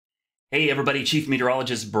Hey everybody, Chief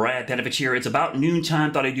Meteorologist Brad Panovich here. It's about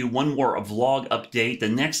noontime. Thought I'd do one more vlog update. The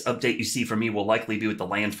next update you see from me will likely be with the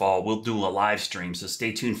landfall. We'll do a live stream, so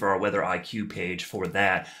stay tuned for our Weather IQ page for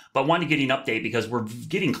that. But I wanted to get you an update because we're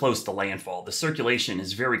getting close to landfall. The circulation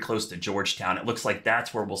is very close to Georgetown. It looks like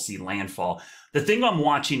that's where we'll see landfall. The thing I'm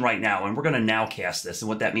watching right now, and we're going to nowcast this, and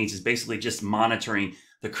what that means is basically just monitoring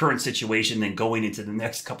the current situation, then going into the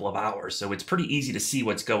next couple of hours. So it's pretty easy to see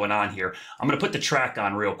what's going on here. I'm going to put the track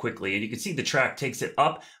on real quickly, and you can see the track takes it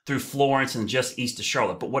up through Florence and just east of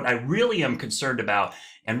Charlotte. But what I really am concerned about,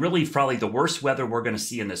 and really probably the worst weather we're going to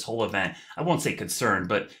see in this whole event, I won't say concerned,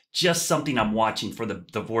 but just something I'm watching for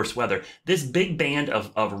the worst weather. This big band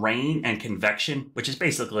of rain and convection, which is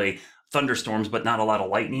basically thunderstorms, but not a lot of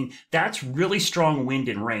lightning. That's really strong wind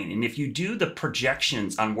and rain. And if you do the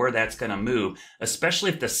projections on where that's going to move, especially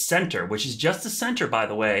if the center, which is just the center, by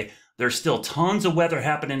the way, there's still tons of weather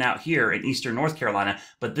happening out here in eastern North Carolina,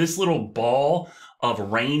 but this little ball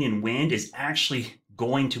of rain and wind is actually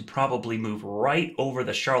going to probably move right over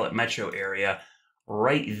the Charlotte metro area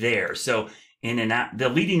right there. So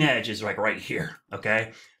the leading edge is like right here.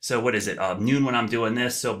 Okay. So what is it? Noon when I'm doing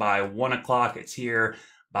this. So by 1 o'clock, it's here.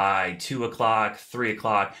 By 2 o'clock, 3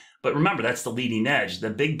 o'clock. But remember, that's the leading edge. The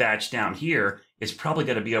big batch down here is probably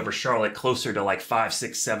going to be over Charlotte closer to like 5,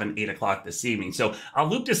 6, 7, 8 o'clock this evening. So I'll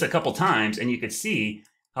loop this a couple times and you can see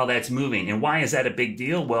how that's moving. And why is that a big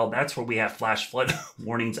deal? Well, that's where we have flash flood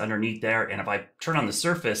warnings underneath there. And if I turn on the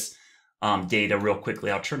surface data real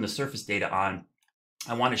quickly, I'll turn the surface data on.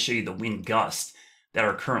 I want to show you the wind gusts that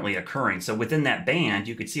are currently occurring. So within that band,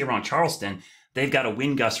 you can see around Charleston, they've got a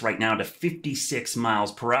wind gust right now to 56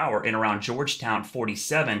 miles per hour, and around Georgetown,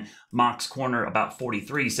 47, Mox Corner, about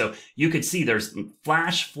 43. So you could see there's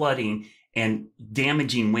flash flooding and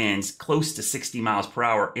damaging winds close to 60 miles per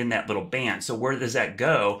hour in that little band. So where does that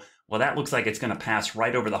go? Well, that looks like it's going to pass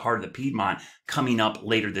right over the heart of the Piedmont coming up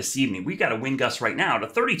later this evening. We've got a wind gust right now to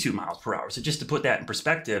 32 miles per hour. So just to put that in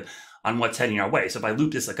perspective on what's heading our way. So if I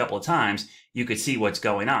loop this a couple of times, you could see what's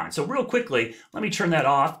going on. So real quickly, let me turn that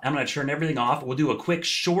off. I'm going to turn everything off. We'll do a quick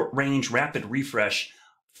short range rapid refresh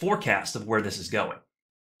forecast of where this is going.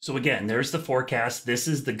 So again, there's the forecast. This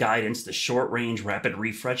is the guidance, the short range rapid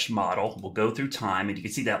refresh model. We'll go through time and you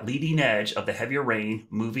can see that leading edge of the heavier rain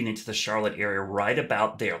moving into the Charlotte area right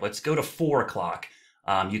about there. Let's go to 4 o'clock.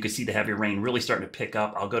 You can see the heavier rain really starting to pick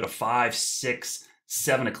up. I'll go to 5, 6,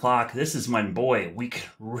 7 o'clock. This is when, boy, we could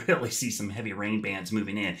really see some heavy rain bands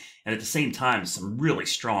moving in. And at the same time, some really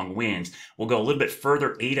strong winds. We'll go a little bit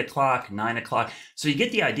further, 8 o'clock, 9 o'clock. So you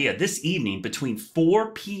get the idea. This evening between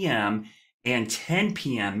 4 p.m. and 10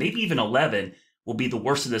 p.m., maybe even 11, will be the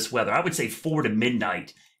worst of this weather. I would say 4 to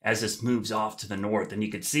midnight as this moves off to the north. And you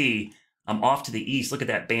can see I'm off to the east. Look at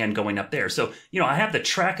that band going up there. So, I have the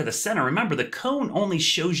track of the center. Remember, the cone only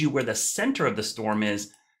shows you where the center of the storm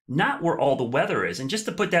is, not where all the weather is. And just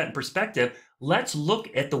to put that in perspective, let's look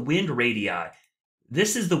at the wind radii.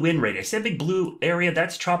 This is the wind radii. See that big blue area?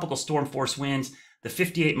 That's tropical storm force winds, the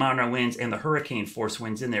 58 mile an hour winds, and the hurricane force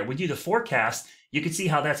winds in there. We do the forecast. You can see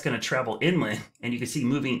how that's going to travel inland, and you can see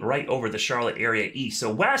moving right over the Charlotte area east.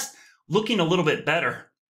 So west, looking a little bit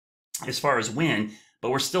better as far as wind, but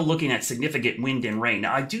we're still looking at significant wind and rain.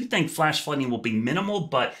 Now, I do think flash flooding will be minimal,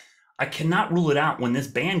 but I cannot rule it out when this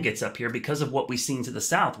band gets up here because of what we've seen to the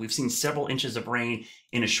south. We've seen several inches of rain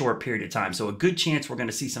in a short period of time. So a good chance we're going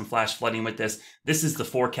to see some flash flooding with this. This is the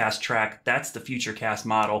forecast track. That's the futurecast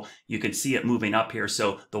model. You can see it moving up here.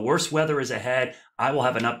 So the worst weather is ahead. I will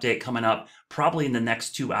have an update coming up probably in the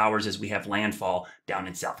next 2 hours as we have landfall down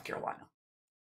in South Carolina.